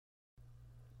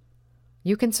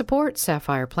You can support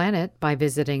Sapphire Planet by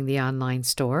visiting the online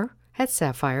store at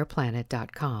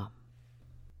sapphireplanet.com.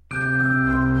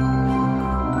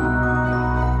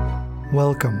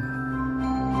 Welcome.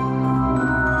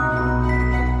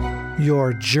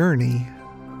 Your journey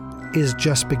is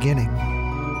just beginning.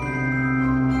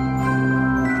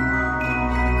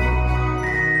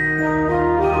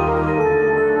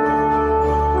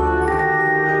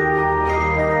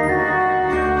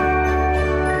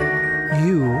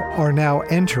 You are now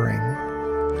entering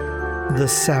the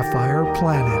Sapphire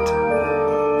Planet.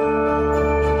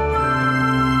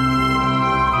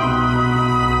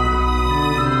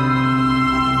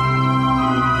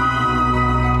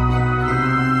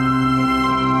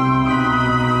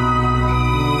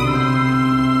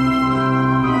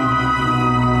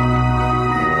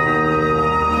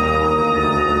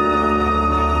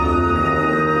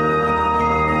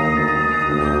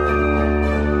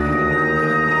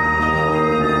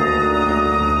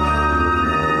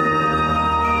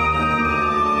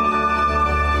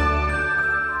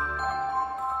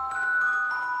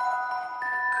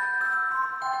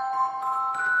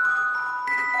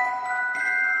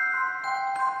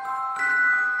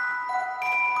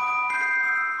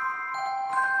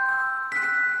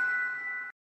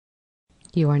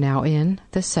 You are now in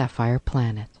the Sapphire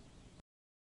Planet.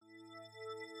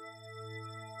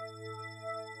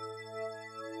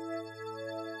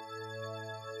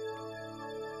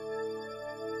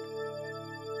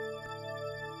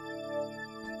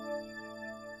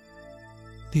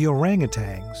 The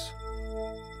orangutans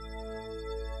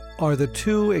are the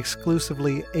two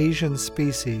exclusively Asian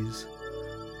species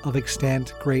of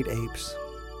extant great apes.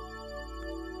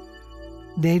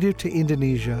 Native to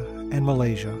Indonesia and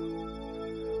Malaysia,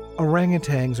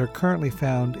 orangutans are currently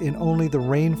found in only the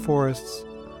rainforests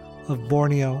of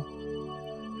Borneo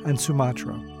and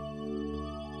Sumatra.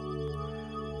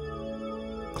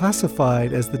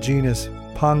 Classified as the genus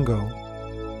Pongo,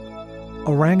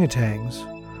 orangutans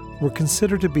were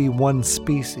considered to be one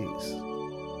species.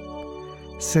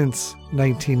 Since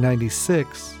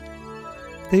 1996,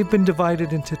 they've been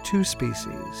divided into two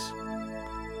species: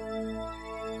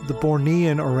 the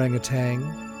Bornean orangutan,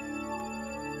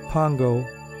 Pongo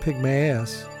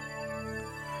pygmaeus,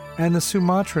 and the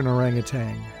Sumatran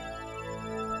orangutan,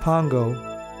 Pongo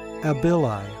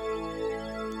abili.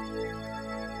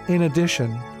 In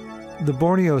addition, the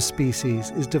Borneo species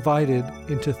is divided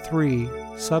into three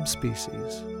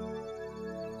subspecies.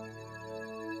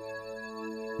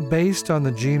 Based on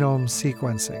the genome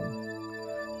sequencing,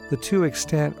 the two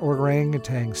extant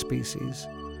orangutan species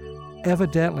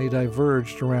evidently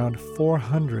diverged around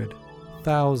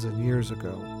 400,000 years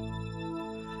ago.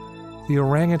 The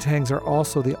orangutans are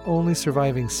also the only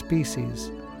surviving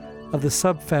species of the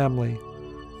subfamily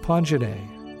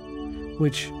Ponginae,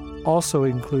 which also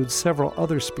includes several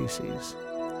other species,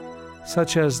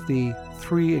 such as the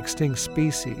three extinct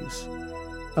species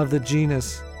of the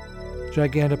genus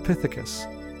Gigantopithecus,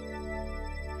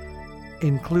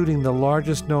 including the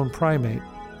largest known primate,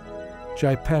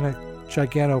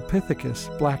 Gigantopithecus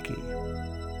blacki.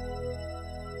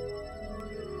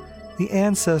 The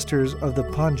ancestors of the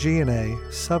Ponginae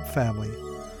subfamily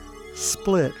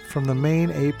split from the main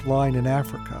ape line in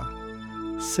Africa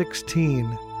 16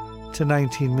 to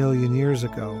 19 million years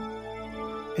ago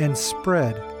and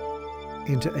spread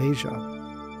into Asia.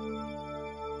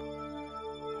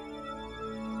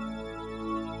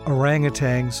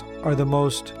 Orangutans are the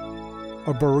most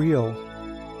arboreal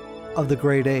of the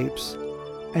great apes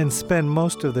and spend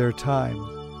most of their time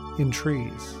in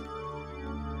trees.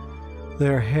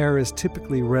 Their hair is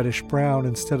typically reddish-brown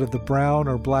instead of the brown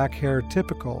or black hair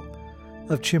typical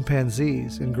of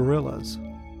chimpanzees and gorillas.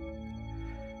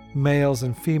 Males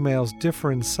and females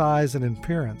differ in size and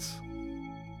appearance.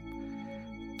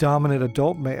 Dominant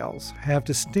adult males have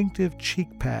distinctive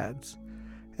cheek pads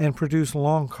and produce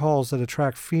long calls that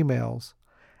attract females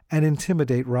and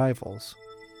intimidate rivals.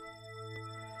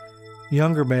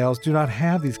 Younger males do not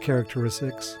have these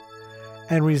characteristics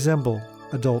and resemble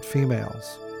adult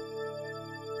females.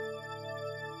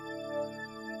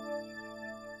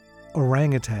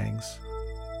 Orangutans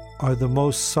are the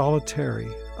most solitary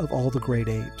of all the great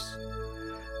apes,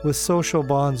 with social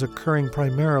bonds occurring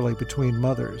primarily between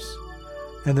mothers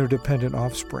and their dependent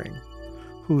offspring,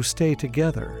 who stay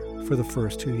together for the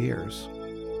first 2 years.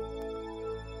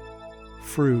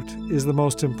 Fruit is the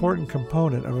most important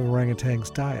component of an orangutan's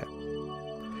diet.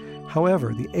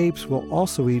 However, the apes will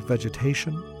also eat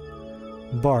vegetation,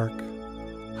 bark,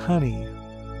 honey,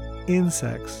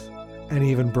 insects, and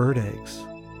even bird eggs.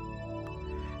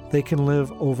 They can live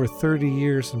over 30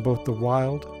 years in both the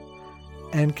wild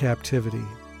and captivity.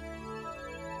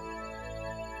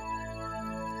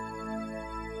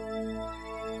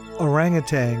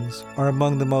 Orangutans are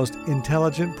among the most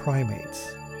intelligent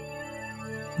primates.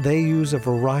 They use a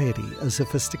variety of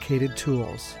sophisticated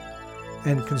tools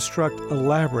and construct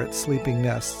elaborate sleeping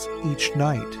nests each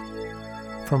night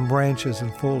from branches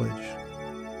and foliage.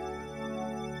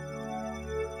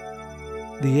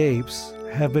 The apes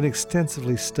have been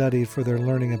extensively studied for their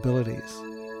learning abilities.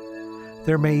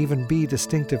 There may even be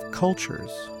distinctive cultures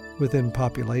within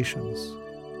populations.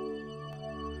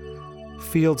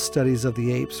 Field studies of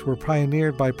the apes were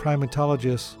pioneered by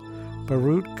primatologist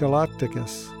Barut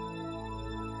Galacticus.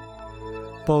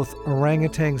 Both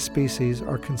orangutan species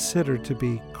are considered to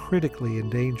be critically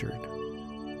endangered.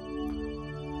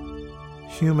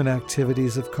 Human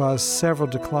activities have caused several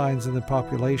declines in the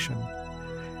population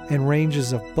and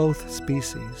ranges of both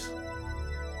species.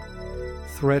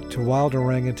 Threat to wild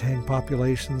orangutan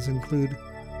populations include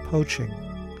poaching,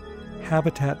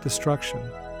 habitat destruction,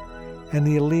 and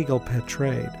the illegal pet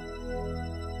trade.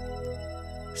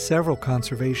 Several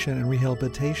conservation and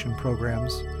rehabilitation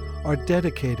programs are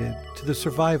dedicated to the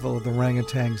survival of the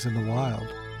orangutans in the wild.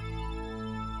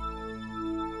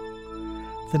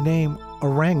 The name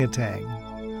orangutan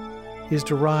is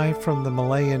derived from the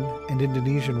Malayan and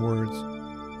Indonesian words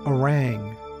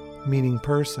orang, meaning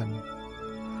person,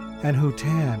 and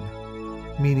hutan,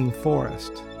 meaning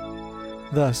forest,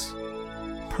 thus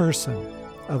person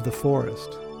of the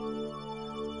forest.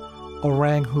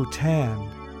 Orang-hutan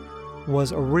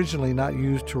was originally not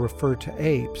used to refer to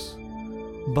apes,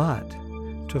 but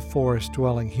to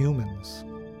forest-dwelling humans.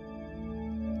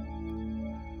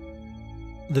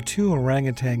 The two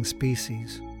orangutan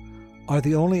species are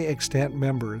the only extant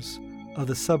members of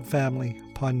the subfamily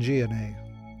Pangolinae.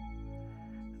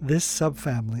 This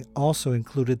subfamily also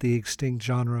included the extinct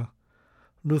genre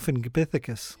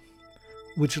Lufengipithecus,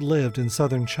 which lived in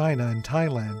southern China and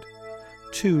Thailand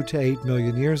 2 to 8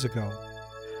 million years ago,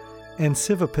 and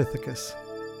Civipithecus,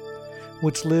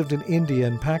 which lived in India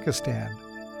and Pakistan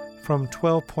from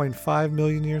 12.5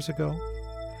 million years ago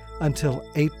until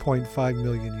 8.5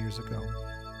 million years ago.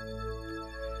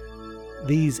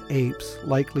 These apes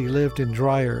likely lived in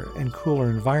drier and cooler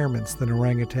environments than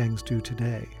orangutans do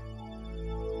today.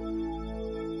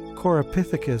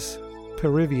 Coropithecus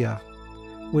perivia,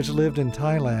 which lived in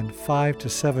Thailand 5 to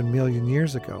 7 million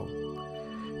years ago,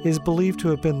 is believed to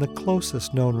have been the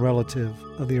closest known relative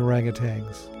of the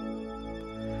orangutans.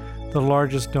 The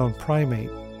largest known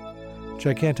primate,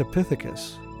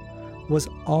 Gigantopithecus, was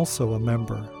also a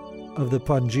member of the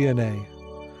Pangolinae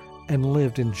and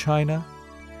lived in China,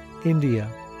 India,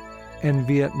 and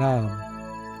Vietnam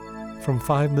from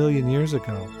 5 million years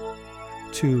ago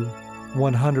to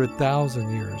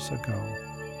 100,000 years ago.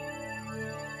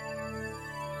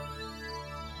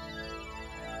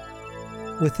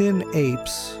 Within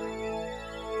apes,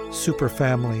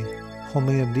 superfamily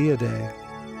Hominidae,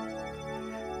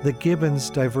 the gibbons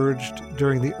diverged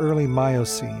during the early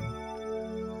Miocene,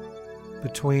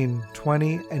 between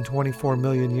 20 and 24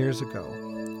 million years ago,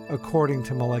 according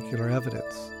to molecular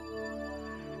evidence.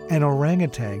 And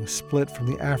orangutans split from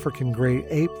the African gray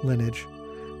ape lineage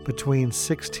between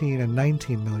 16 and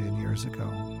 19 million years ago.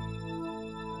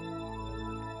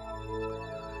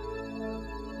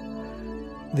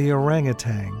 The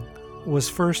orangutan was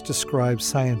first described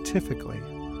scientifically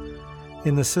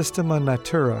in the Systema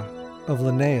Naturae of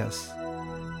Linnaeus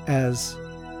as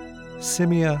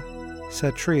Simia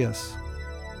cetrius.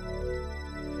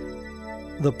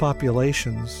 The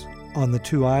populations on the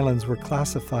two islands were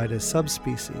classified as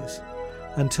subspecies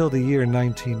until the year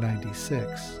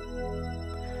 1996,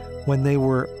 when they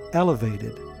were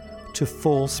elevated to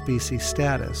full species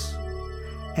status,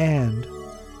 and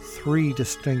 3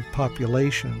 distinct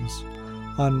populations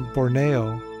on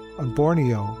Borneo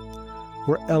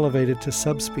were elevated to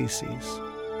subspecies.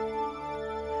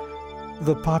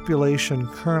 The population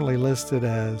currently listed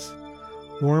as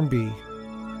Wurmbi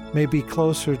may be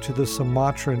closer to the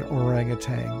Sumatran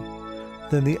orangutan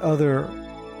than the other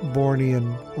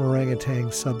Bornean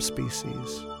orangutan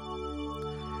subspecies.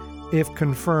 If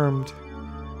confirmed,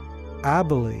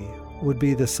 Abeli would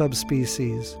be the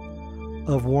subspecies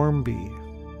of Wurmbi.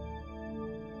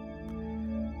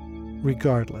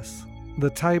 Regardless, the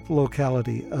type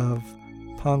locality of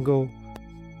Pongo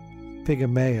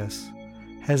pygmaeus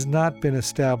has not been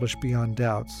established beyond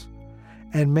doubts,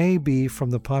 and may be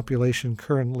from the population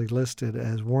currently listed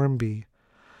as Wurmbi.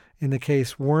 In the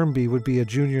case, Wurmbi would be a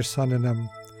junior synonym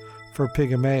for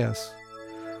pygmaeus,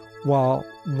 while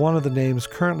one of the names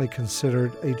currently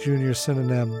considered a junior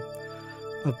synonym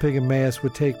of pygmaeus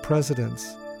would take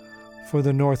precedence for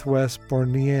the Northwest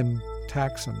Bornean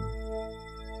taxon.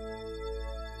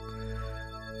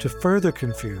 To further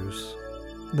confuse,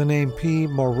 the name P.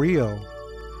 morio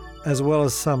as well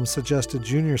as some suggested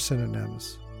junior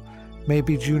synonyms, may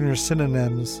be junior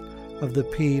synonyms of the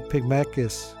P.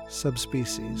 pygmachus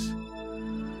subspecies,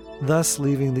 thus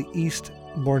leaving the East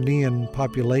Bornean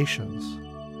populations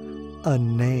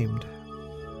unnamed.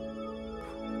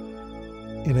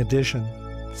 In addition,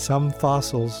 some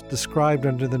fossils described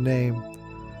under the name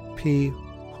P.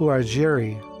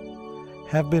 huargeri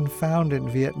have been found in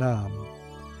Vietnam,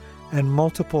 and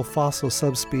multiple fossil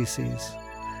subspecies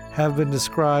have been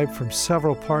described from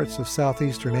several parts of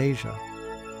southeastern Asia.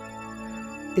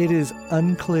 It is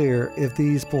unclear if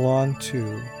these belong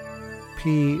to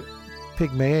P.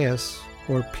 pygmaeus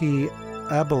or P.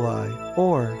 abeli,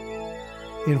 or,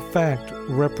 in fact,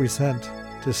 represent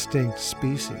distinct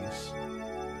species.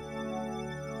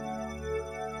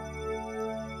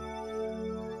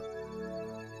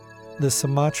 The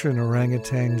Sumatran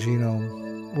orangutan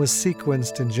genome was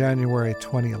sequenced in January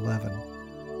 2011.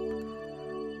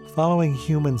 Following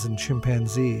humans and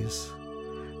chimpanzees,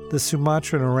 the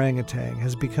Sumatran orangutan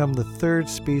has become the third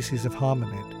species of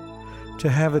hominid to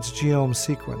have its genome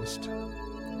sequenced.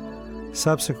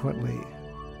 Subsequently,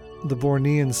 the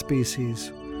Bornean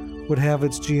species would have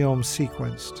its genome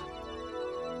sequenced.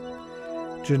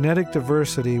 Genetic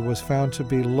diversity was found to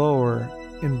be lower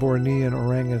in Bornean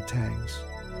orangutans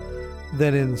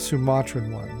than in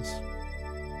Sumatran ones,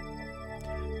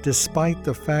 despite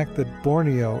the fact that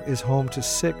Borneo is home to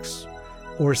 6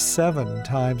 or 7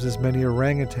 times as many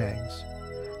orangutans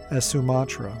as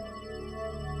Sumatra.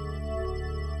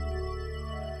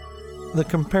 The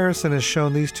comparison has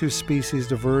shown these two species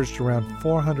diverged around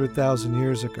 400,000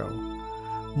 years ago,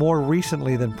 more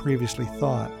recently than previously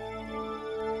thought.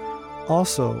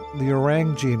 Also, the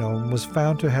orang genome was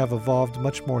found to have evolved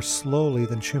much more slowly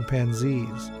than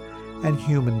chimpanzees and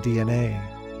human DNA.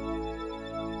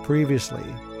 Previously,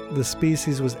 the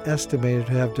species was estimated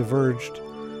to have diverged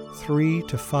 3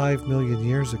 to 5 million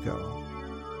years ago.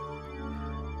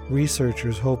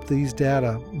 Researchers hope these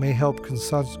data may help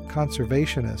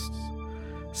conservationists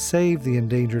save the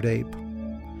endangered ape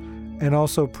and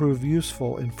also prove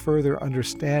useful in further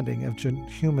understanding of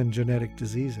human genetic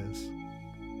diseases.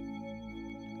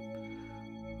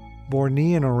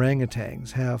 Bornean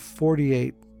orangutans have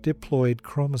 48 diploid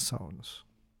chromosomes.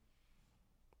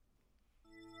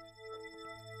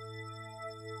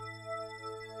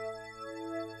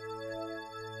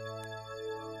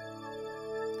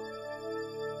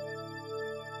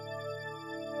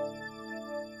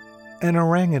 An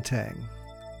orangutan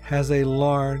has a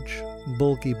large,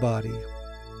 bulky body,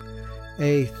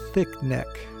 a thick neck,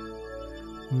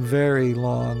 very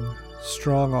long,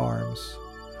 strong arms,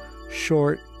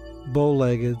 short,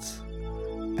 bow-legged,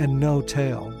 and no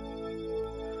tail.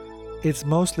 It's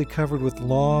mostly covered with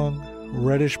long,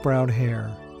 reddish-brown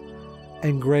hair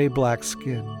and gray-black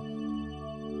skin.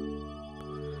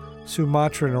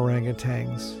 Sumatran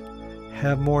orangutans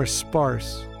have more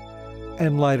sparse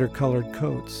and lighter-colored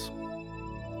coats.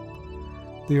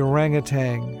 The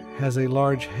orangutan has a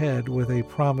large head with a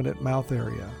prominent mouth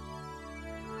area.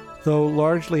 Though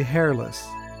largely hairless,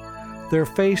 their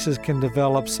faces can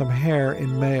develop some hair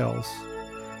in males,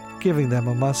 giving them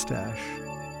a mustache.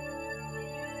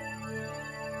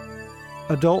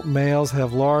 Adult males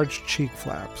have large cheek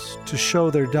flaps to show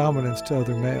their dominance to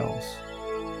other males.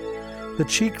 The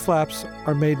cheek flaps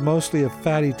are made mostly of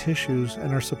fatty tissues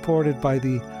and are supported by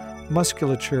the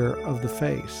musculature of the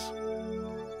face.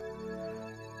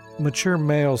 Mature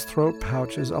males' throat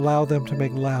pouches allow them to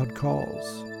make loud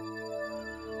calls.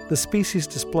 The species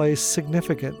displays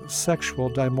significant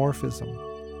sexual dimorphism.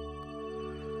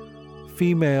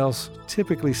 Females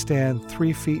typically stand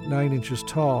 3 feet 9 inches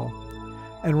tall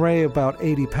and weigh about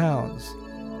 80 pounds,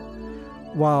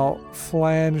 while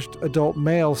flanged adult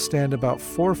males stand about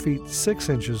 4 feet 6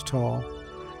 inches tall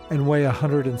and weigh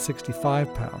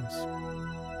 165 pounds.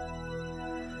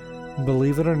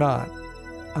 Believe it or not,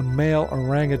 a male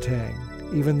orangutan,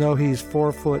 even though he's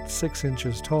 4 foot 6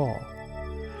 inches tall,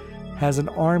 has an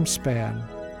arm span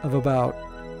of about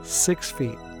 6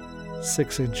 feet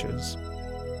 6 inches.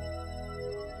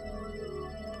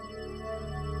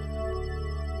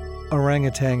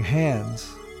 Orangutan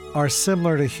hands are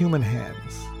similar to human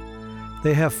hands.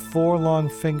 They have 4 long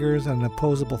fingers and an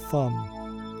opposable thumb.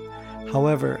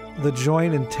 However, the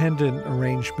joint and tendon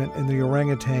arrangement in the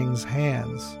orangutan's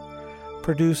hands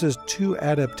produces 2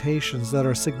 adaptations that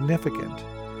are significant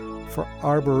for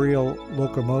arboreal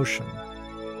locomotion.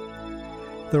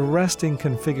 The resting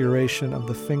configuration of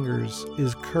the fingers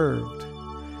is curved,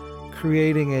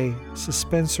 creating a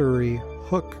suspensory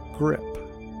hook grip.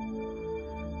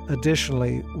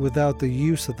 Additionally, without the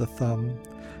use of the thumb,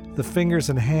 the fingers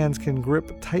and hands can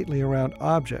grip tightly around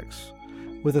objects,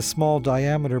 with a small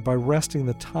diameter by resting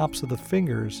the tops of the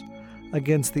fingers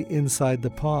against the inside the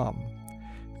palm,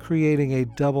 creating a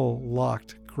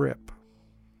double-locked grip.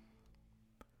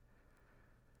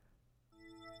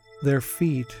 Their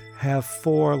feet have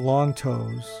 4 long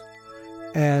toes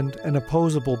and an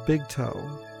opposable big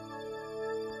toe.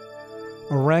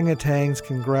 Orangutans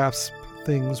can grasp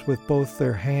things with both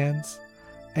their hands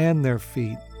and their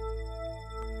feet.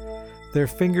 Their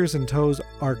fingers and toes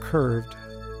are curved,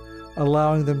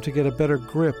 allowing them to get a better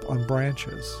grip on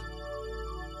branches.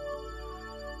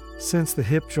 Since the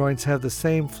hip joints have the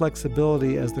same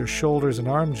flexibility as their shoulders and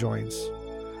arm joints,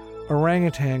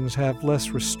 orangutans have less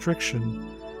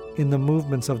restriction in the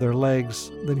movements of their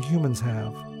legs than humans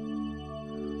have.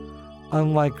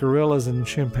 Unlike gorillas and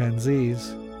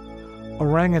chimpanzees,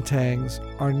 orangutans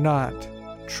are not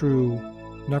true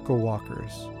knuckle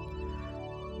walkers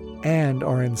and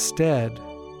are instead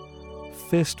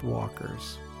fist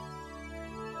walkers.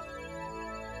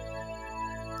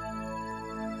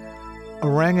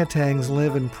 Orangutans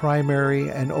live in primary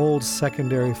and old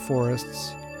secondary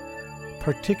forests,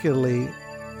 particularly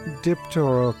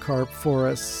dipterocarp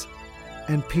forests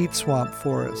and peat swamp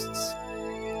forests.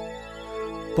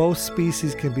 Both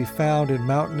species can be found in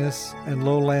mountainous and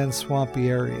lowland swampy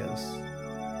areas.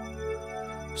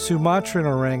 Sumatran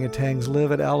orangutans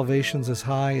live at elevations as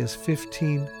high as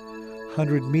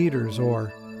 1,500 meters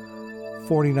or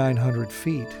 4,900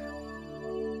 feet,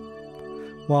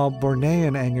 while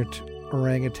Bornean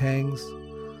orangutans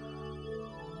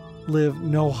live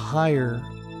no higher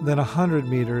than 100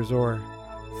 meters or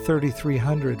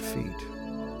 3,300 feet.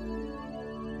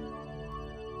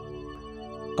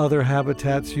 Other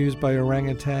habitats used by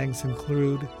orangutans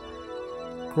include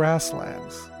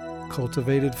grasslands,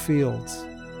 cultivated fields,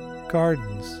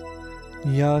 gardens,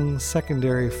 young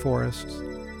secondary forests,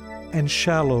 and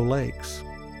shallow lakes.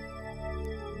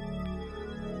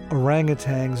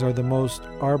 Orangutans are the most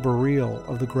arboreal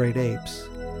of the great apes,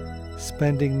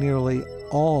 spending nearly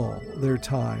all their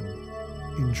time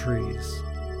in trees.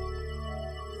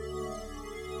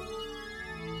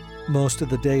 Most of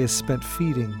the day is spent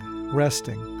feeding,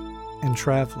 resting, and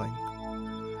traveling.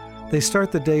 They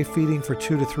start the day feeding for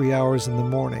 2 to 3 hours in the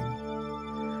morning.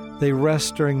 They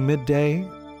rest during midday,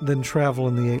 then travel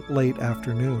in the late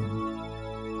afternoon.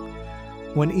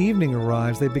 When evening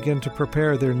arrives, they begin to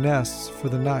prepare their nests for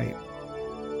the night.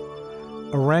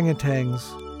 Orangutans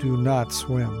do not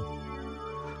swim,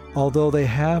 although they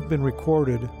have been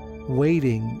recorded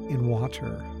wading in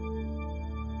water.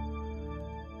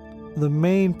 The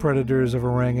main predators of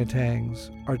orangutans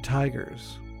are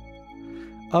tigers.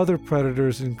 Other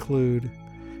predators include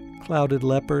clouded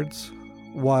leopards,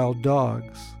 wild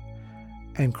dogs,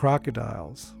 and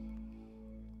crocodiles.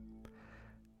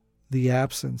 The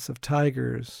absence of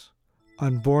tigers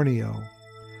on Borneo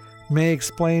may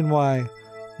explain why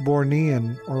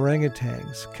Bornean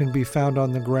orangutans can be found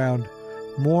on the ground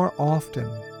more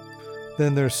often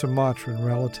than their Sumatran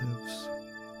relatives.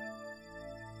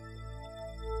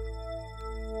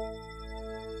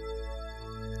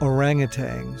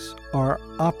 Orangutans are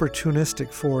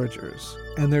opportunistic foragers,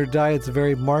 and their diets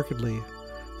vary markedly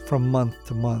from month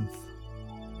to month.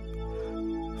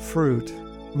 Fruit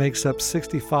makes up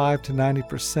 65 to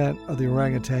 90% of the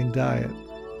orangutan diet,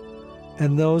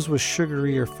 and those with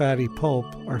sugary or fatty pulp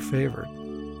are favored.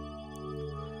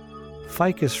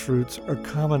 Ficus fruits are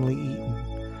commonly eaten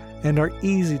and are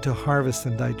easy to harvest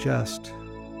and digest.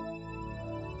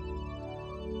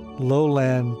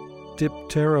 Lowland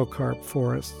dipterocarp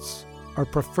forests are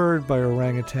preferred by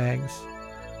orangutans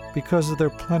because of their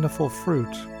plentiful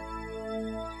fruit.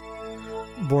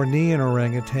 Bornean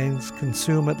orangutans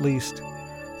consume at least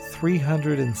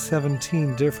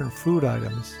 317 different food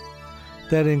items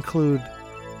that include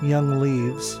young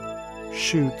leaves,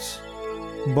 shoots,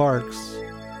 barks,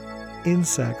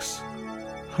 insects,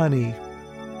 honey,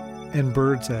 and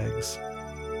birds' eggs.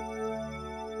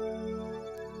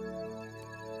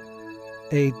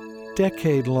 A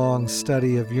decade-long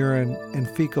study of urine and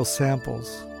fecal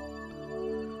samples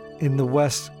in the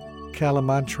West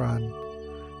Kalimantan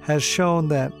has shown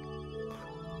that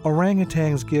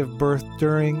orangutans give birth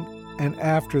during and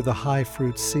after the high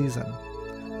fruit season,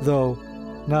 though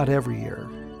not every year,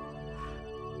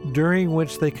 during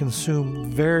which they consume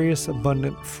various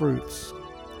abundant fruits,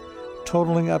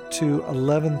 totaling up to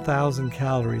 11,000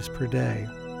 calories per day.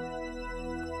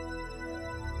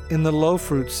 In the low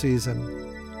fruit season,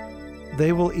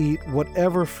 they will eat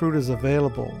whatever fruit is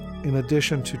available in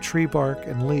addition to tree bark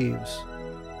and leaves,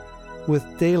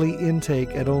 with daily intake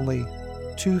at only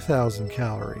 2,000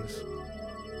 calories.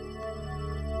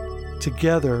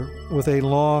 Together with a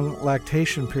long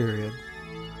lactation period,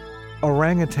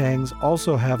 Orangutans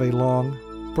also have a long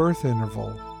birth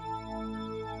interval.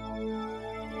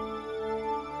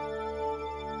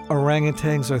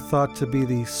 Orangutans are thought to be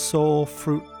the sole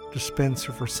fruit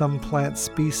dispenser for some plant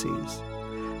species,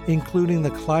 including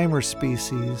the climber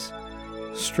species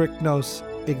Strychnos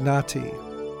ignati,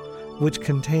 which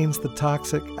contains the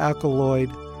toxic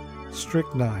alkaloid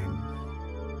strychnine.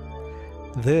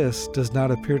 This does not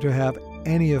appear to have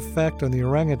any effect on the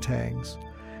orangutans,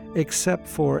 except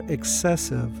for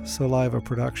excessive saliva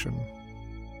production.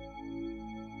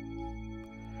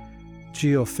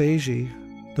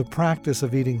 Geophagy, the practice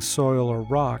of eating soil or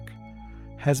rock,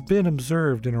 has been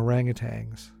observed in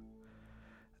orangutans.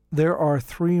 There are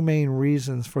three main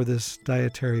reasons for this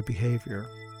dietary behavior: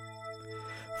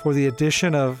 for the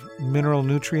addition of mineral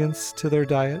nutrients to their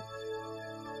diet,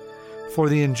 for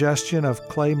the ingestion of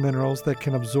clay minerals that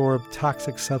can absorb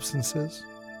toxic substances,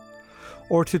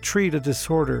 or to treat a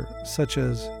disorder such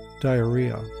as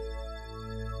diarrhea.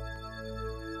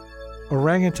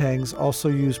 Orangutans also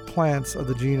use plants of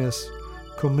the genus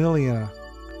Commelia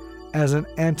as an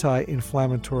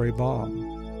anti-inflammatory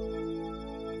balm.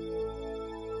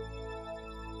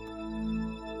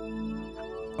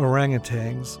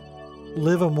 Orangutans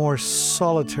live a more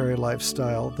solitary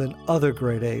lifestyle than other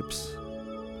great apes.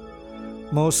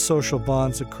 Most social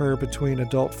bonds occur between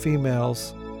adult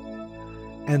females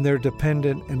and their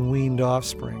dependent and weaned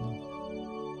offspring.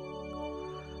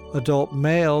 Adult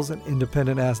males and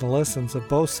independent adolescents of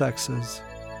both sexes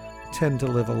tend to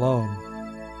live alone.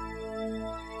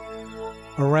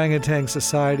 Orangutan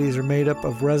societies are made up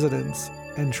of residents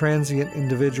and transient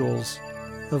individuals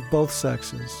of both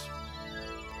sexes.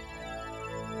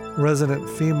 Resident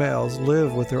females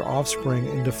live with their offspring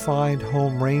in defined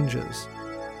home ranges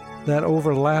that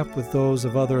overlap with those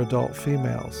of other adult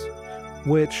females,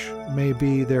 which may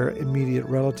be their immediate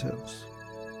relatives.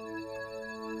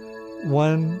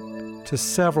 1 to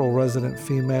several resident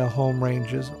female home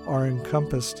ranges are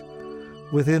encompassed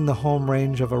within the home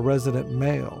range of a resident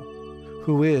male,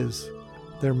 who is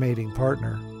their mating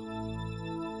partner.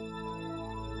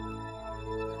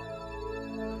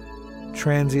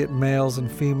 Transient males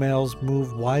and females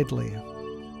move widely.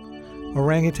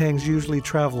 Orangutans usually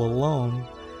travel alone,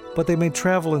 but they may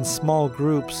travel in small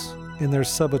groups in their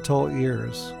subadult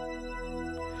years.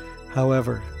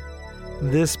 However,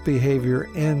 this behavior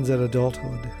ends at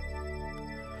adulthood.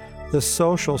 The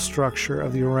social structure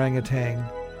of the orangutan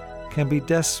can be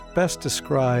best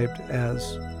described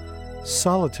as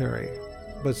solitary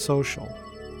but social.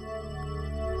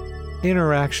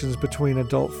 Interactions between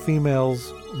adult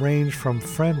females range from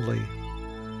friendly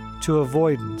to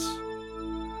avoidance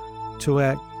to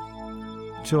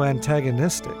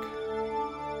antagonistic.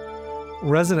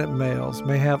 Resident males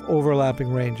may have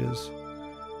overlapping ranges,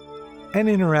 and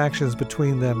interactions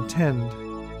between them tend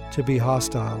to be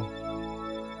hostile.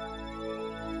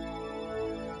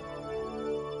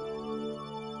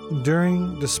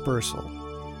 During dispersal,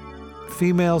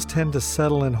 females tend to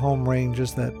settle in home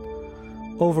ranges that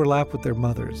overlap with their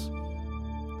mothers.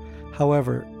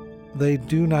 However, they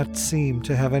do not seem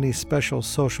to have any special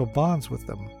social bonds with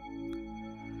them.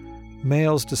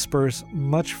 Males disperse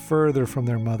much further from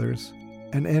their mothers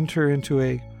and enter into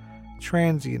a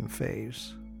transient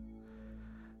phase.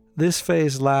 This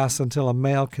phase lasts until a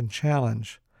male can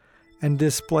challenge and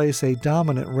displace a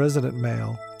dominant resident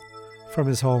male from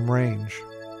his home range.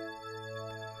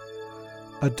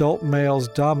 Adult males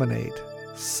dominate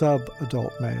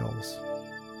sub-adult males.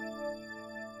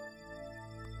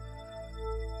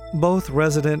 Both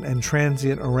resident and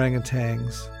transient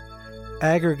orangutans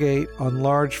aggregate on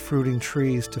large fruiting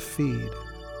trees to feed.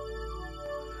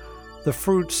 The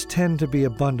fruits tend to be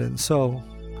abundant, so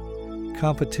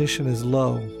competition is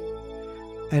low,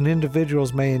 and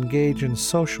individuals may engage in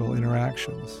social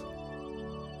interactions.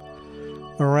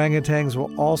 Orangutans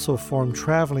will also form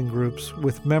traveling groups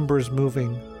with members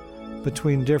moving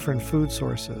between different food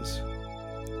sources.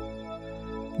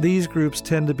 These groups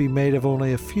tend to be made of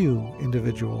only a few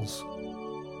individuals.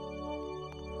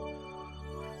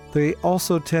 They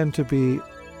also tend to be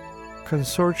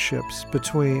consortships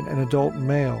between an adult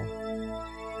male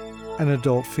and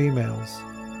adult females.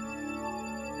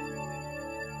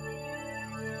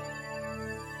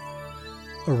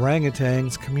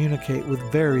 Orangutans communicate with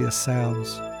various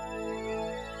sounds.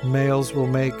 Males will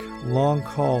make long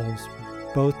calls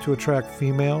both to attract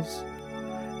females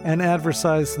and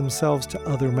advertise themselves to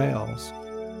other males.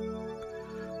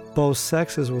 Both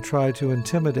sexes will try to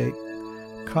intimidate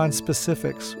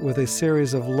conspecifics with a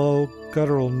series of low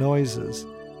guttural noises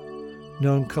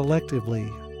known collectively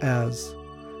as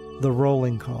the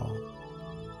rolling call.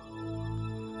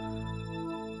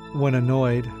 When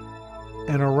annoyed,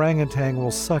 an orangutan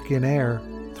will suck in air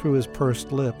through his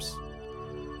pursed lips,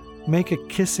 make a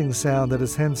kissing sound that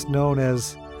is hence known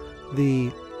as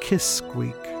the kiss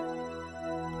squeak.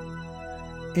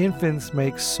 Infants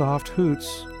make soft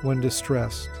hoots when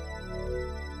distressed.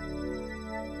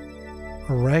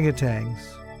 Orangutans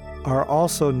are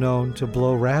also known to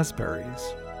blow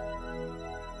raspberries.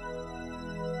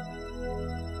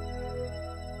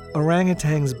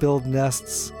 Orangutans build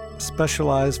nests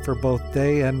specialized for both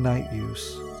day and night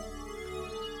use.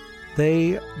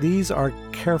 These are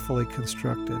carefully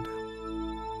constructed.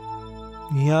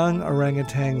 Young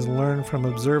orangutans learn from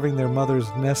observing their mother's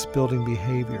nest-building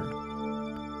behavior.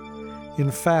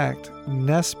 In fact,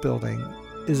 nest building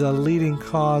is a leading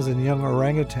cause in young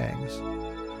orangutans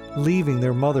leaving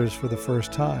their mothers for the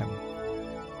first time.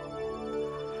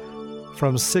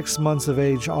 From 6 months of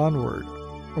age onward,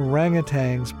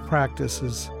 orangutans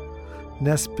practices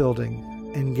nest building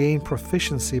and gain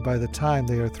proficiency by the time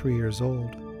they are 3 years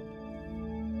old.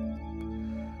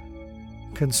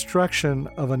 Construction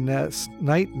of a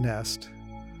night nest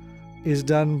is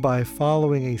done by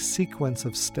following a sequence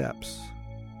of steps.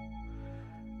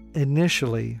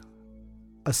 Initially,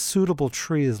 a suitable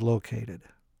tree is located.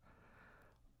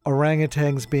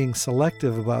 Orangutans being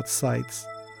selective about sites,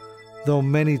 though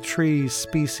many tree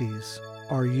species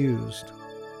are used.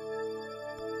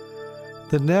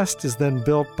 The nest is then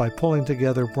built by pulling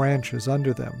together branches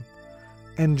under them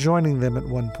and joining them at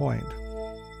one point.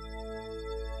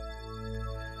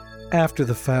 After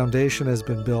the foundation has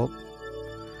been built,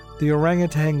 the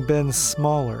orangutan bends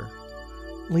smaller,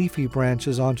 leafy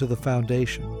branches onto the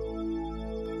foundation.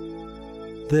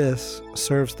 This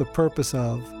serves the purpose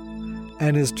of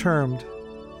and is termed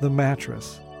the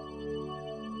mattress.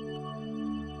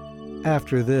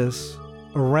 After this,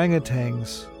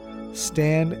 orangutans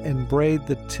stand and braid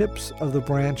the tips of the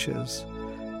branches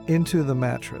into the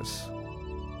mattress.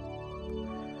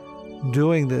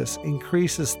 Doing this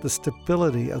increases the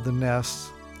stability of the nests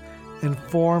and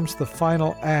forms the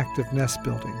final act of nest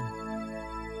building.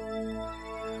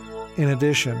 In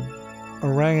addition,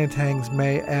 orangutans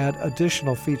may add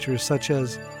additional features such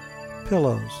as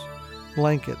pillows,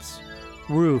 blankets,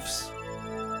 roofs,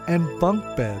 and bunk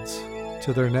beds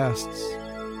to their nests.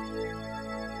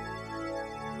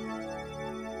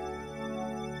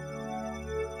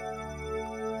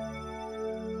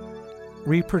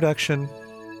 Reproduction,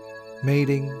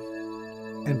 mating,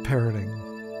 and parroting.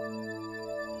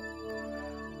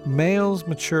 Males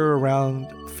mature around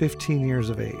 15 years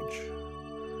of age,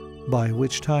 by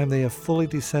which time they have fully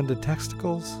descended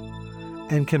testicles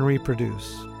and can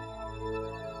reproduce.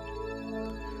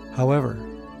 However,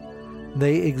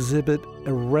 they exhibit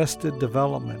arrested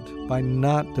development by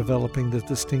not developing the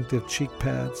distinctive cheek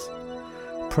pads,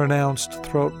 pronounced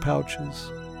throat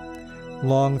pouches,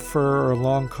 long fur or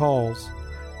long calls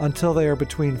until they are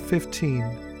between 15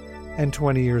 and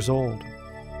 20 years old.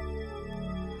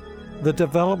 The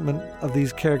development of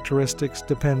these characteristics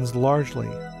depends largely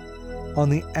on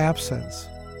the absence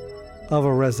of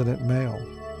a resident male.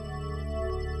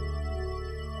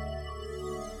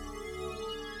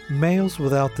 Males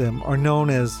without them are known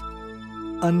as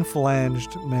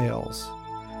unflanged males,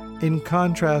 in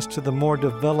contrast to the more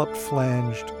developed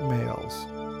flanged males.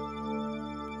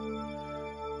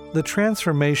 The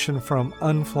transformation from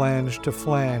unflanged to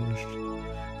flanged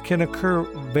can occur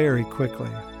very quickly.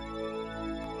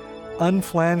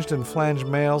 Unflanged and flanged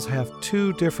males have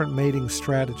two different mating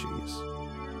strategies.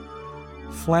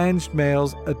 Flanged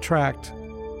males attract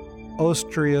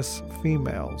ostrious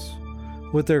females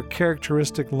with their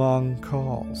characteristic long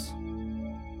calls.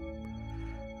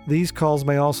 These calls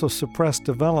may also suppress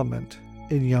development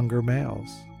in younger males.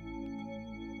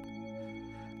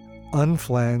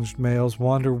 Unflanged males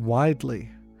wander widely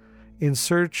in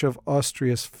search of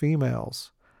ostrious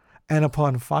females, and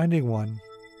upon finding one,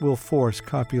 will force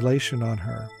copulation on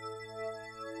her.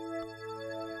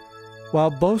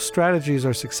 While both strategies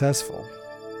are successful,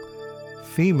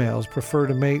 females prefer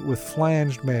to mate with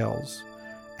flanged males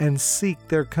and seek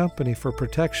their company for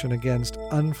protection against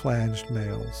unflanged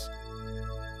males.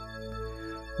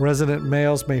 Resident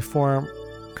males may form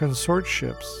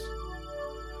consortships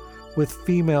with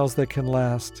females that can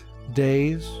last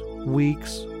days,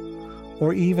 weeks,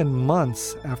 or even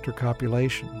months after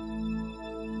copulation.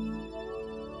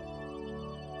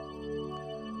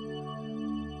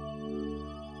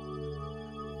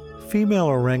 Female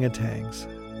orangutans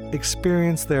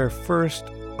experience their first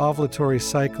ovulatory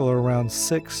cycle around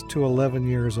 6 to 11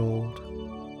 years old.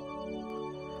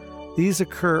 These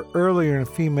occur earlier in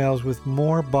females with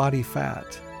more body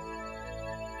fat.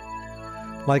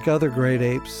 Like other great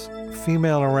apes,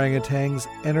 female orangutans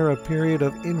enter a period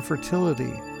of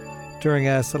infertility during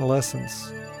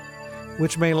adolescence,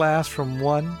 which may last from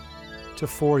 1 to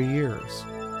 4 years.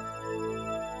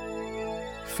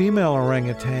 Female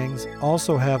orangutans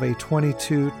also have a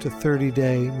 22 to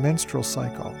 30-day menstrual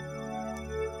cycle.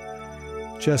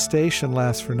 Gestation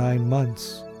lasts for 9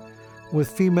 months, with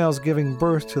females giving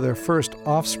birth to their first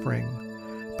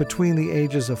offspring between the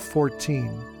ages of 14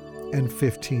 and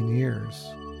 15 years.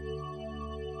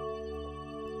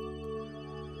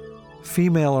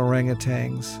 Female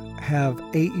orangutans have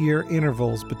 8-year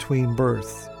intervals between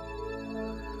births,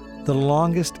 the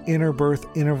longest interbirth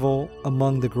interval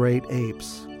among the great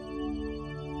apes.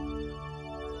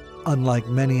 Unlike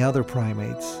many other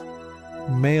primates,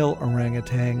 male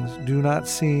orangutans do not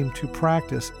seem to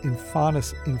practice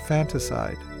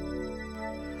infanticide.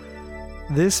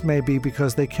 This may be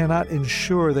because they cannot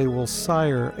ensure they will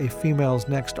sire a female's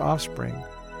next offspring,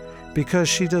 because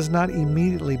she does not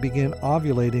immediately begin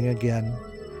ovulating again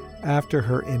after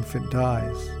her infant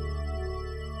dies.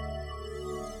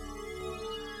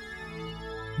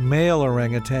 Male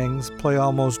orangutans play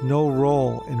almost no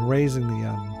role in raising the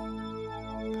young.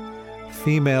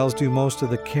 Females do most of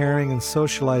the caring and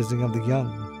socializing of the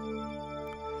young.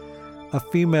 A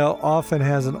female often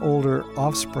has an older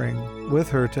offspring with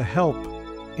her to help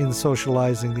in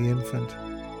socializing the infant.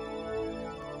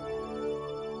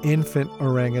 Infant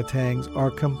orangutans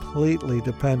are completely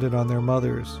dependent on their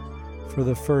mothers for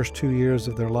the first 2 years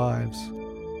of their lives.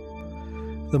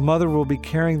 The mother will be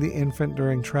carrying the infant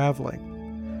during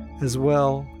traveling, as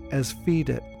well as feed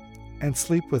it and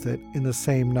sleep with it in the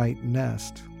same night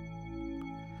nest.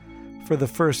 For the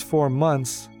first 4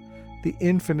 months, the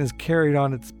infant is carried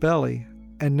on its belly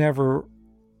and never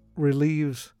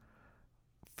relieves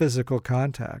physical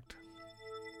contact.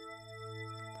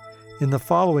 In the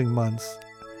following months,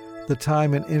 the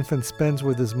time an infant spends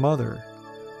with his mother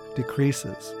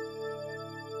decreases.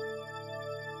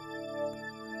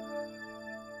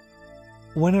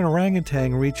 When an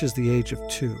orangutan reaches the age of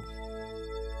 2,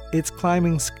 its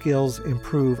climbing skills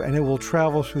improve and it will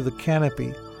travel through the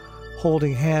canopy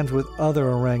holding hands with other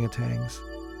orangutans,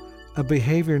 a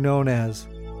behavior known as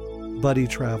buddy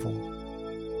travel.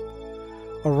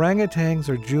 Orangutans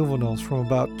are juveniles from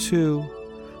about 2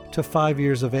 to 5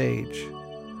 years of age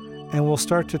and will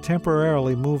start to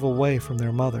temporarily move away from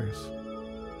their mothers.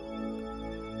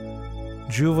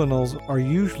 Juveniles are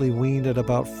usually weaned at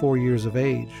about 4 years of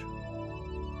age.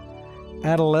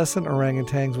 Adolescent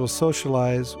orangutans will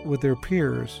socialize with their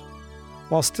peers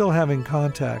while still having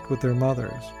contact with their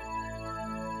mothers.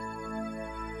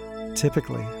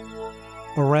 Typically,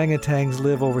 orangutans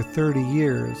live over 30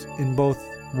 years in both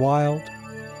wild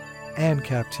and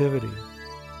captivity.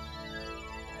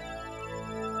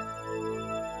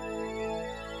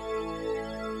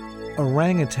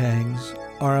 Orangutans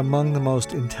are among the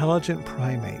most intelligent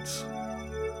primates.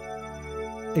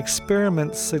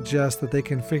 Experiments suggest that they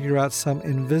can figure out some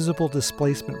invisible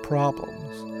displacement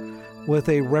problems with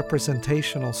a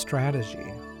representational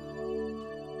strategy.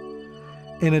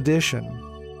 In addition,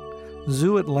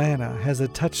 Zoo Atlanta has a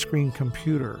touchscreen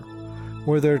computer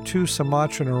where their 2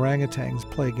 Sumatran orangutans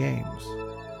play games.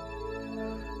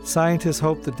 Scientists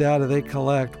hope the data they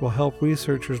collect will help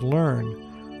researchers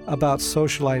learn about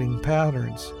socializing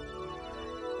patterns,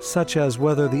 such as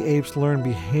whether the apes learn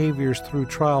behaviors through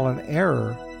trial and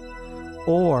error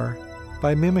or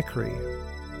by mimicry,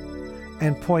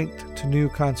 and point to new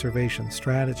conservation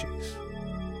strategies.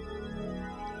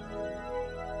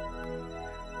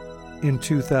 In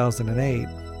 2008,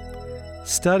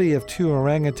 study of 2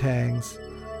 orangutans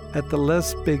at the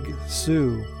Leipzig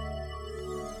Zoo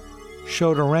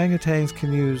showed orangutans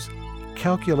can use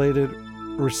calculated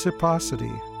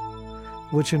reciprocity,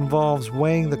 which involves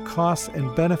weighing the costs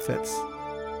and benefits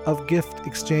of gift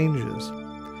exchanges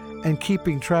and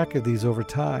keeping track of these over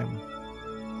time.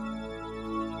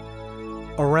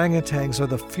 Orangutans are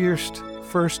the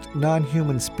first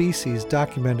non-human species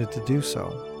documented to do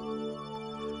so.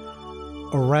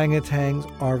 Orangutans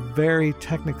are very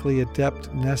technically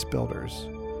adept nest builders,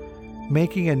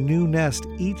 making a new nest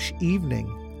each evening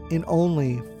in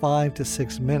only 5 to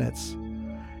 6 minutes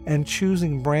and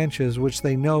choosing branches which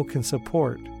they know can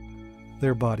support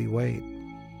their body weight.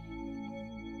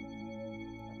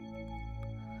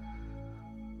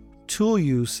 Tool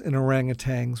use in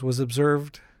orangutans was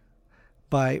observed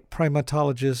by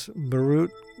primatologist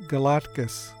Birut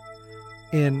Galakis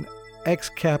in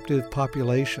ex-captive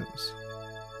populations.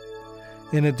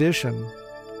 In addition,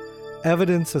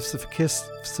 evidence of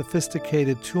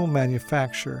sophisticated tool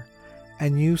manufacture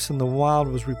and use in the wild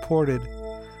was reported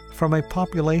from a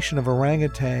population of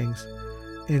orangutans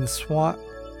in Swat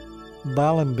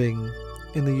Balimbing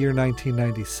in the year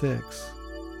 1996.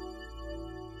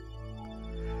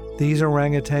 These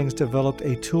orangutans developed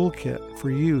a toolkit for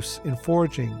use in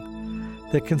foraging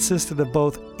that consisted of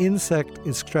both insect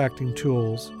extracting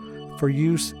tools for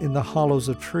use in the hollows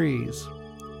of trees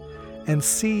and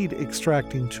seed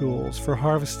extracting tools for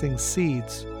harvesting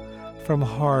seeds from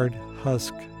hard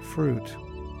husk fruit.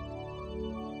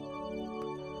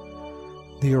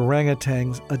 The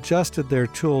orangutans adjusted their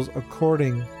tools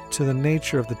according to the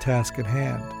nature of the task at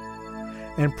hand,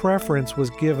 and preference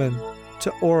was given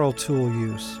to oral tool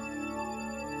use.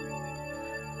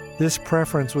 This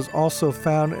preference was also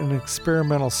found in an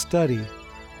experimental study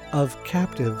of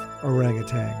captive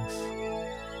orangutans.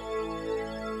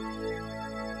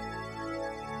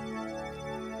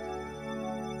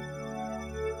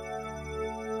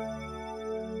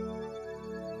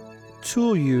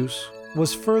 Tool use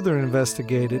was further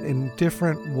investigated in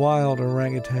different wild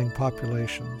orangutan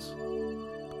populations.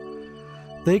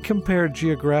 They compared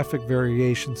geographic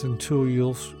variations in tool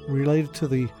use related to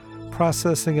the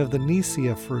processing of the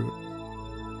Nisea fruit.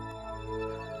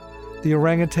 The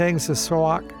orangutans of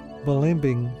Sarawak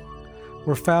Belimbing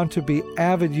were found to be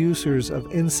avid users of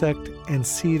insect and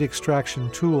seed extraction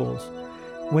tools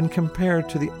when compared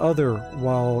to the other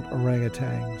wild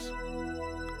orangutans.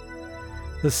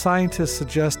 The scientists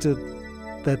suggested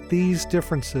that these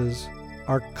differences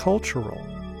are cultural.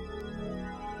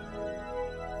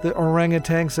 The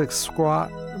orangutans of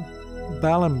Sarawak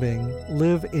Belimbing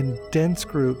live in dense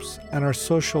groups and are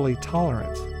socially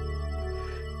tolerant.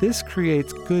 This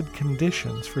creates good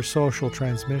conditions for social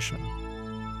transmission.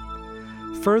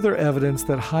 Further evidence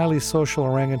that highly social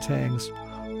orangutans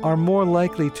are more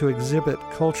likely to exhibit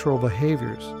cultural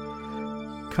behaviors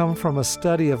come from a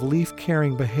study of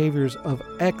leaf-carrying behaviors of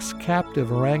ex-captive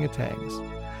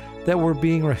orangutans that were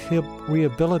being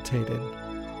rehabilitated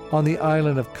on the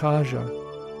island of Kaja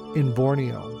in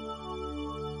Borneo.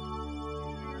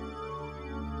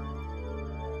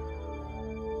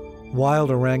 Wild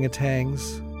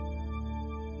orangutans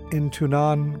in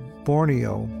Tunan,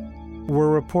 Borneo,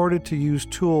 were reported to use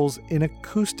tools in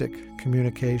acoustic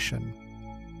communication.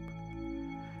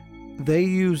 They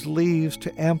use leaves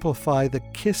to amplify the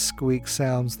kiss squeak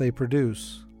sounds they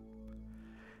produce.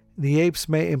 The apes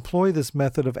may employ this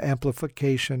method of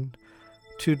amplification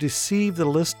to deceive the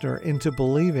listener into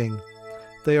believing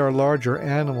they are larger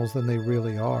animals than they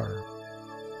really are.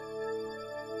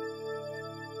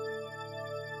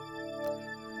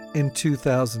 In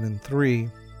 2003,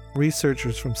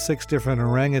 researchers from 6 different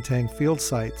orangutan field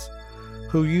sites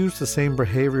who used the same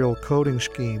behavioral coding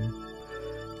scheme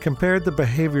compared the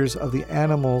behaviors of the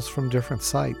animals from different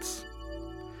sites.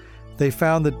 They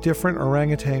found that different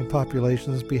orangutan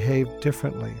populations behaved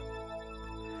differently.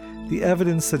 The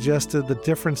evidence suggested the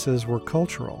differences were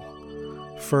cultural.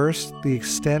 First, the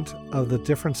extent of the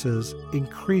differences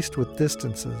increased with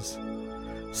distances,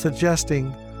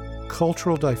 suggesting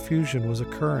cultural diffusion was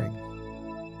occurring.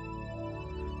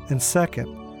 And second,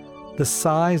 the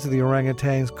size of the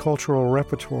orangutan's cultural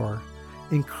repertoire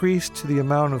increased to the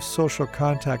amount of social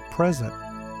contact present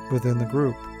within the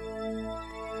group.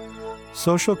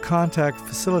 Social contact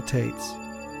facilitates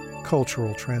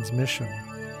cultural transmission.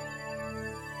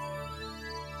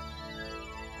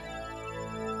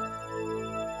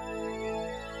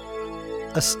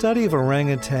 A study of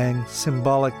orangutan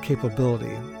symbolic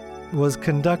capability was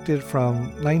conducted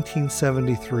from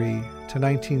 1973 to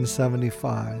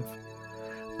 1975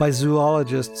 by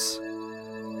zoologists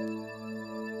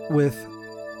with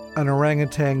an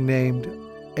orangutan named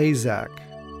Azak,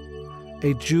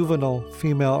 a juvenile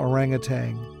female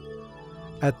orangutan,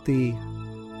 at the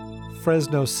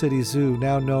Fresno City Zoo,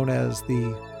 now known as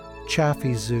the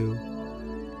Chaffee Zoo,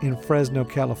 in Fresno,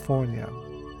 California.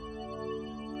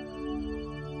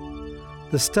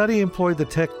 The study employed the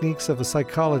techniques of a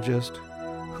psychologist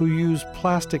who used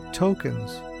plastic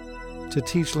tokens to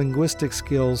teach linguistic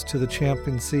skills to the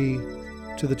chimpanzee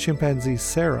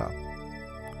Sarah.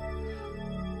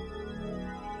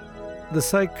 The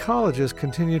psychologist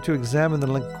continued to examine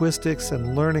the linguistics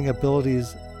and learning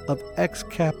abilities of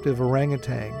ex-captive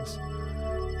orangutans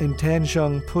in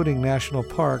Tanjung Puting National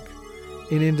Park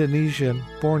in Indonesian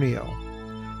Borneo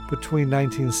between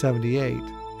 1978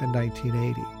 and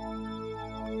 1980.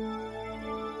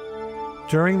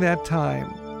 During that time,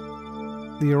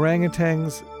 the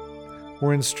orangutans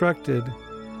were instructed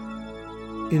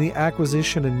in the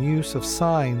acquisition and use of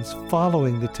signs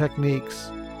following the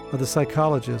techniques of the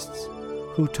psychologists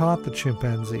who taught the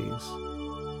chimpanzees.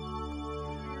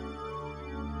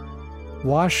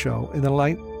 Washoe in the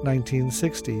late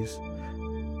 1960s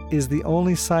is the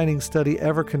only signing study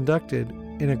ever conducted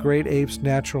in a great ape's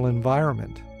natural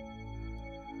environment.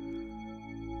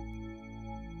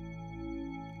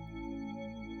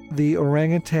 the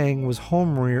orangutan was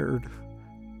home-reared.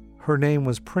 Her name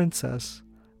was Princess,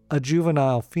 a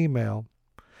juvenile female,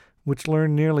 which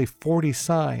learned nearly 40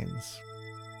 signs.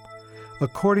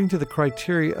 According to the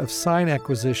criteria of sign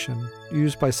acquisition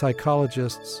used by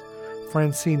psychologists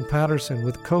Francine Patterson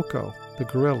with Coco, the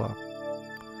gorilla,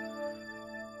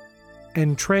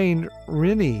 and trained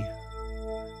Rini,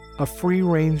 a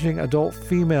free-ranging adult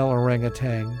female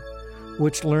orangutan,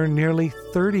 which learned nearly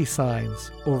 30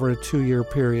 signs over a 2-year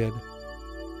period.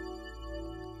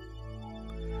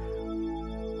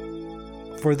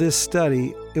 For this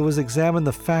study, it was examined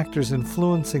the factors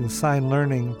influencing sign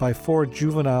learning by 4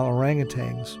 juvenile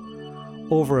orangutans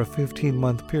over a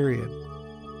 15-month period.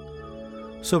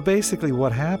 So basically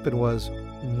what happened was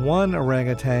one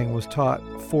orangutan was taught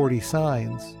 40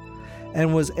 signs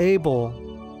and was able,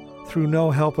 through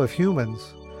no help of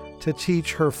humans, to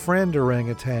teach her friend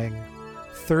orangutan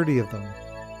 30 of them.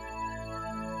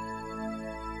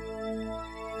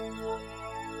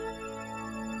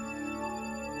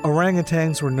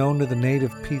 Orangutans were known to the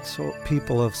native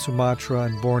people of Sumatra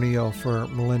and Borneo for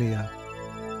millennia.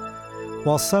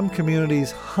 While some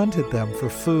communities hunted them for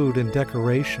food and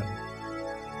decoration,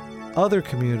 other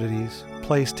communities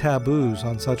placed taboos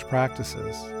on such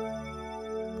practices.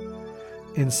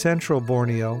 In central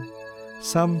Borneo,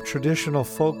 some traditional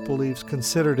folk beliefs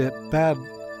considered it bad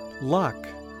luck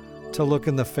to look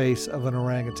in the face of an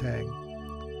orangutan.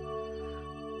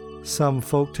 Some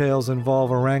folk tales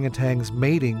involve orangutans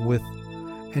mating with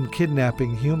and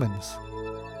kidnapping humans.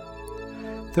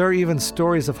 There are even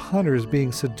stories of hunters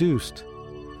being seduced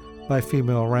by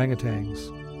female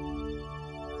orangutans.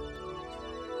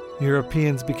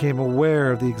 Europeans became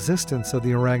aware of the existence of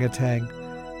the orangutan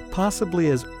possibly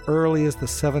as early as the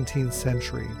 17th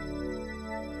century.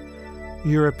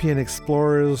 European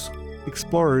explorers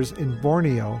in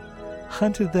Borneo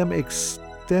hunted them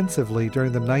extensively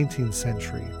during the 19th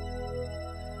century.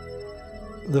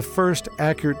 The first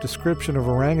accurate description of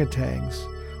orangutans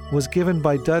was given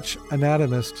by Dutch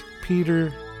anatomist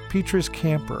Petrus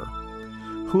Camper,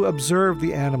 who observed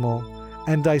the animal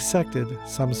and dissected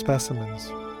some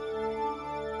specimens.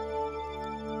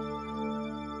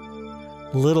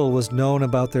 Little was known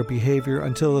about their behavior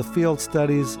until the field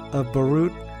studies of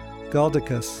Barut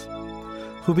Galdicus,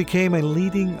 who became a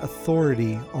leading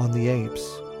authority on the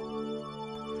apes.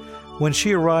 When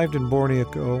she arrived in Borneo,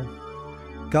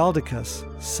 Galdicus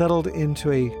settled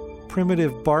into a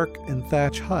primitive bark and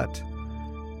thatch hut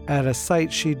at a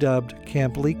site she dubbed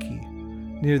Camp Leakey,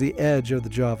 near the edge of the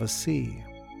Java Sea.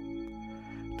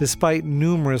 Despite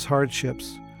numerous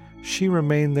hardships, she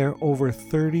remained there over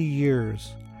 30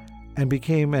 years and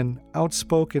became an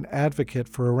outspoken advocate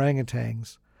for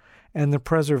orangutans and the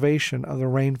preservation of the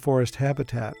rainforest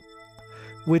habitat,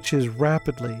 which is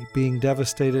rapidly being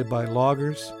devastated by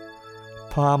loggers,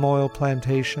 palm oil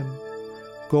plantation,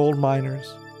 gold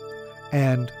miners,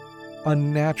 and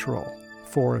unnatural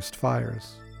forest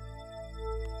fires.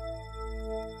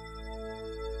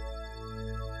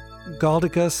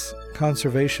 Galdicus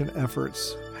conservation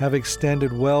efforts have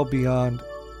extended well beyond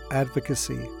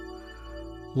advocacy,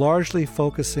 largely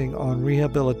focusing on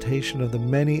rehabilitation of the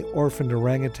many orphaned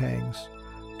orangutans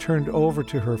turned over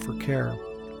to her for care.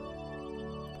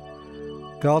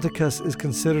 Galdicus is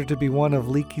considered to be one of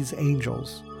Leakey's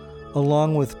angels,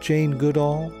 along with Jane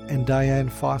Goodall and Diane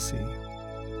Fossey.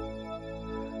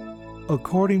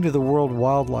 According to the World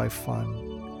Wildlife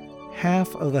Fund,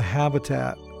 half of the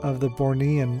habitat of the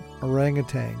Bornean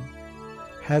orangutan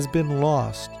has been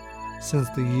lost since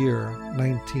the year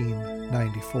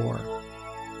 1994.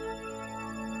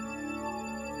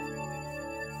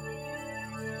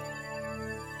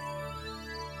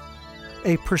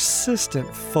 A persistent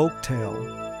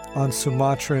folktale on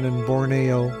Sumatran and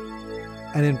Borneo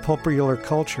and in popular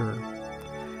culture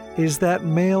is that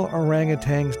male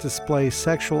orangutans display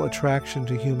sexual attraction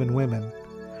to human women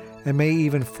and may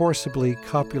even forcibly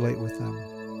copulate with them.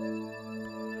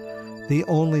 The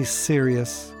only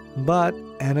serious but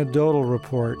anecdotal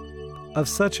report of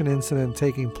such an incident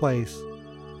taking place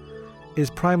is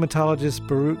primatologist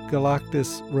Barut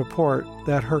Galactus' report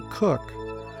that her cook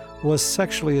was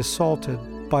sexually assaulted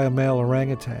by a male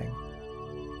orangutan.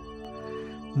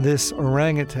 This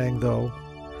orangutan, though,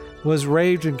 was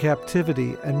raised in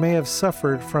captivity and may have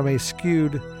suffered from a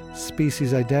skewed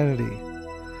species identity,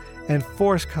 and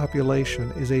forced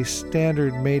copulation is a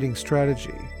standard mating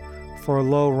strategy for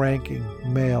low-ranking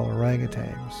male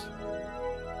orangutans.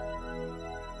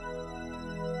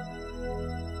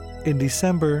 In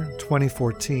December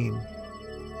 2014,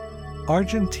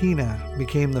 Argentina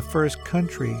became the first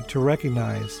country to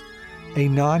recognize a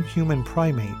non-human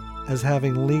primate as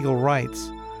having legal rights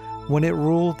when it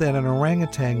ruled that an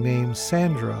orangutan named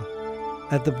Sandra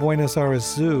at the Buenos Aires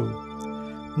Zoo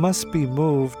must be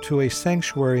moved to a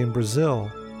sanctuary in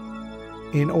Brazil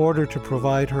in order to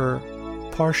provide her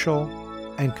partial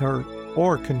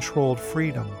or controlled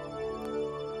freedom.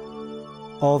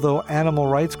 Although animal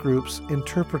rights groups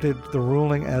interpreted the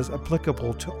ruling as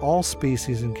applicable to all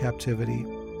species in captivity,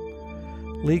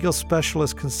 legal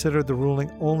specialists considered the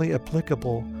ruling only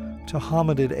applicable to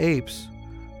hominid apes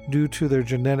due to their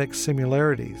genetic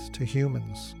similarities to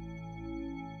humans.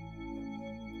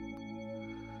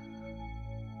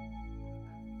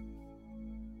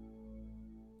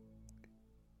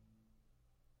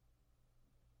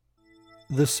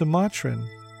 The Sumatran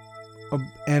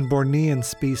and Bornean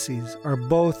species are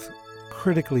both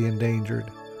critically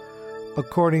endangered,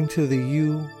 according to the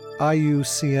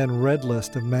IUCN Red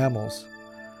List of mammals,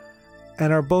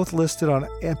 and are both listed on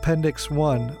Appendix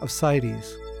 1 of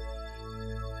CITES.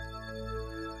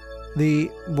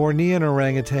 The Bornean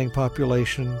orangutan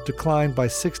population declined by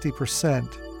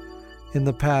 60% in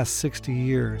the past 60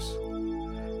 years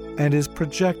and is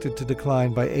projected to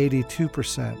decline by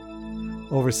 82%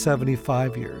 over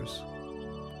 75 years.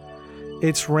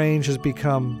 Its range has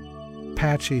become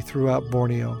patchy throughout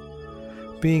Borneo,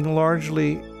 being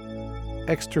largely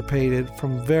extirpated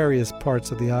from various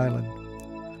parts of the island,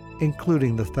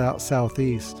 including the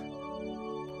southeast.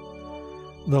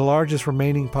 The largest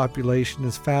remaining population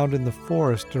is found in the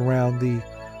forest around the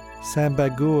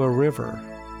Sambagua River,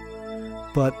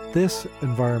 but this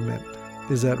environment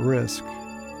is at risk.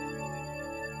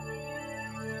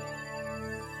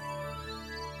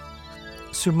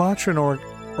 Sumatran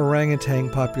orangutan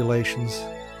populations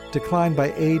declined by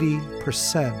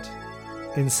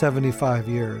 80% in 75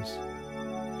 years.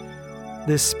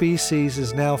 This species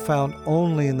is now found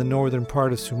only in the northern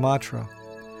part of Sumatra,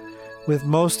 with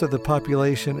most of the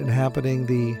population inhabiting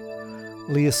the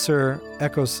Leisure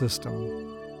ecosystem.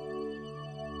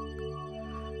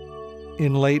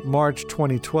 In late March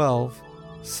 2012,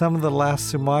 some of the last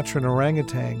Sumatran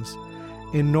orangutans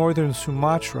in northern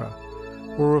Sumatra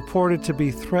were reported to be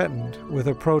threatened with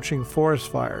approaching forest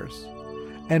fires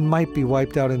and might be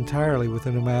wiped out entirely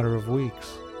within a matter of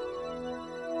weeks.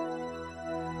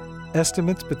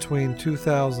 Estimates between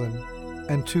 2000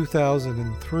 and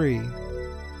 2003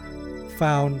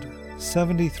 found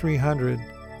 7,300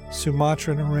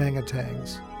 Sumatran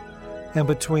orangutans and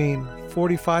between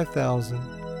 45,000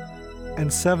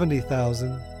 and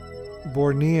 70,000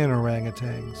 Bornean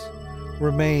orangutans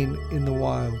remain in the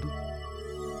wild.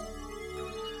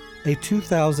 A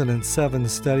 2007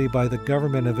 study by the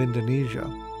government of Indonesia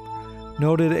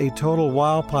noted a total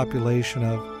wild population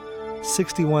of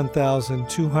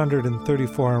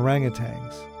 61,234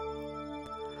 orangutans,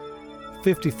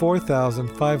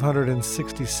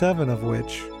 54,567 of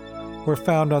which were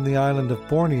found on the island of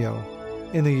Borneo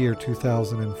in the year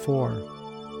 2004.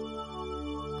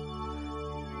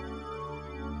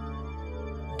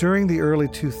 During the early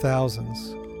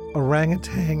 2000s,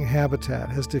 orangutan habitat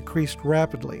has decreased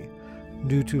rapidly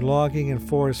due to logging and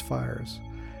forest fires,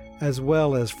 as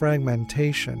well as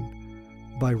fragmentation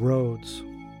by roads.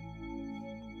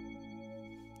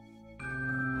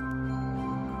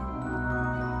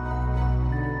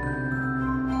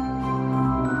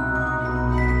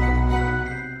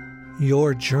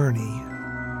 Your journey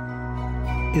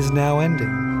is now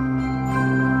ending.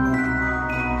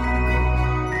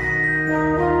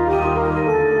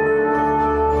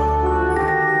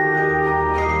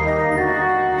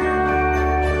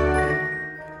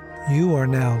 You are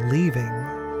now leaving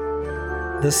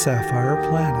the Sapphire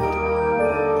Planet.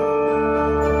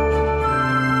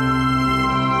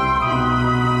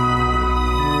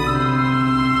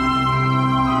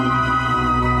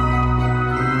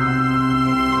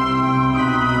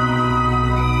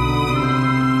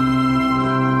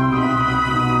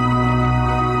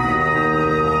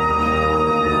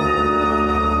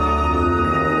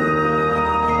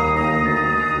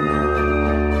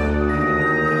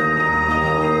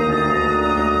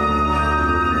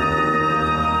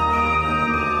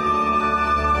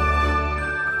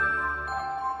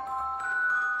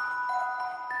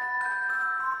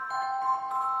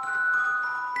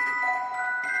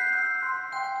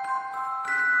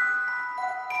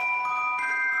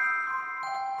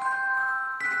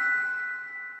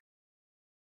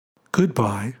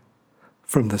 Goodbye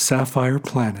from the Sapphire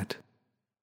Planet.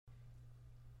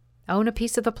 Own a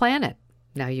piece of the planet.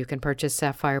 Now you can purchase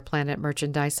Sapphire Planet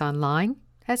merchandise online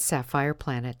at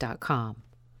sapphireplanet.com.